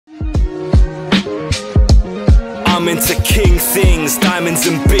I'm into king things, diamonds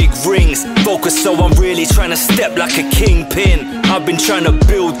and big rings. Focus, so I'm really trying to step like a kingpin. I've been trying to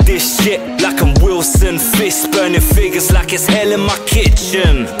build this shit like I'm Wilson Fist, burning figures like it's hell in my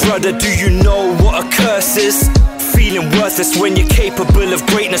kitchen. Brother, do you know what a curse is? Feeling worthless when you're capable of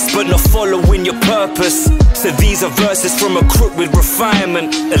greatness but not following your purpose. So these are verses from a crook with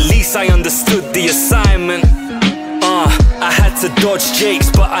refinement. At least I understood the assignment. I had to dodge jakes,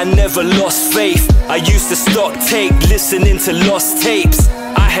 but I never lost faith. I used to stock tape, listening to lost tapes.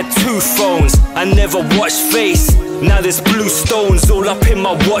 I had 2 phones, I never watched face. Now there's blue stones all up in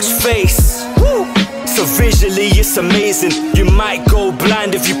my watch face. Woo! So visually it's amazing. You might go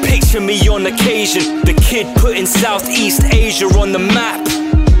blind if you picture me on occasion. The kid putting Southeast Asia on the map.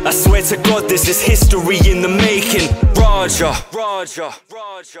 I swear to God this is history in the making. Raja, Raja,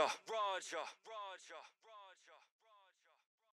 Raja, Raja.